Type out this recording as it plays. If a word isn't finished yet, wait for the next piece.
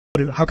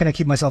how can I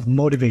keep myself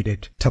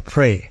motivated to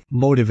pray?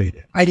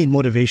 Motivated. I need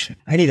motivation.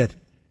 I need a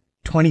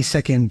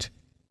 20-second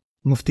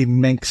Mufti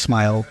Menk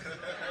smile.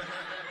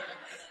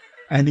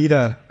 I need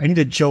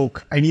a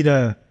joke. I need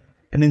an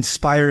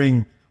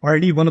inspiring, or I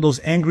need one of those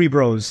angry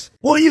bros.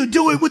 What are you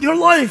doing with your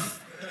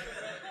life?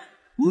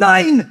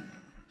 9!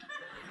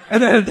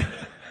 And then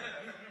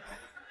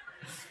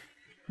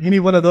you need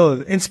one of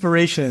those.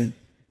 Inspiration.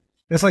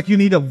 It's like you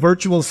need a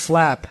virtual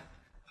slap,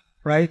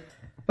 right?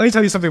 Let me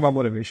tell you something about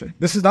motivation.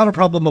 This is not a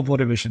problem of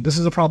motivation. This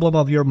is a problem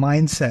of your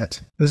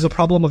mindset. This is a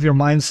problem of your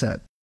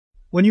mindset.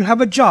 When you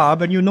have a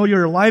job and you know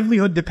your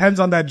livelihood depends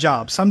on that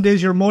job, some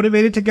days you're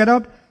motivated to get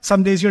up,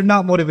 some days you're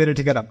not motivated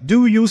to get up.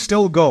 Do you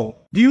still go?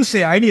 Do you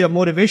say, I need a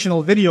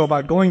motivational video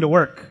about going to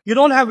work? You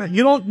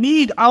don't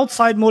need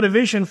outside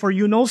motivation for,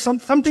 some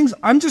things,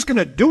 I'm just going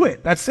to do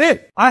it. That's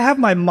it. I have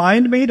my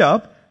mind made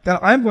up that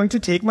I'm going to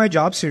take my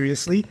job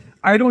seriously.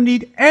 I don't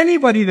need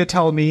anybody to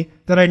tell me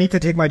that I need to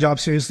take my job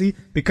seriously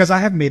because I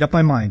have made up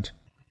my mind.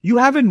 You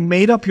haven't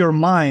made up your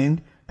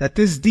mind that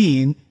this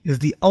deen is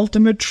the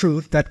ultimate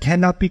truth that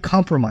cannot be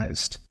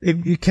compromised.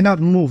 It cannot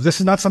move. This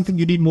is not something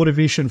you need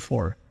motivation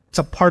for. It's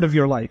a part of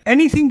your life.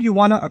 Anything you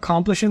want to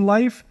accomplish in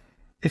life,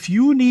 if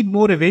you need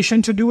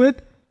motivation to do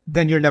it,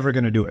 then you're never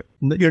going to do it.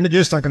 You're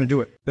just not going to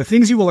do it. The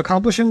things you will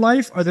accomplish in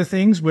life are the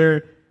things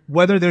where,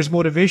 whether there's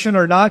motivation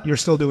or not, you're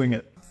still doing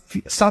it.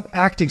 Stop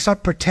acting,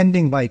 stop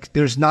pretending like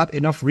there's not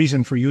enough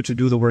reason for you to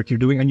do the work you're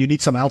doing and you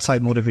need some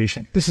outside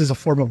motivation. This is a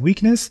form of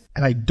weakness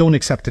and I don't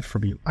accept it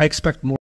from you. I expect more.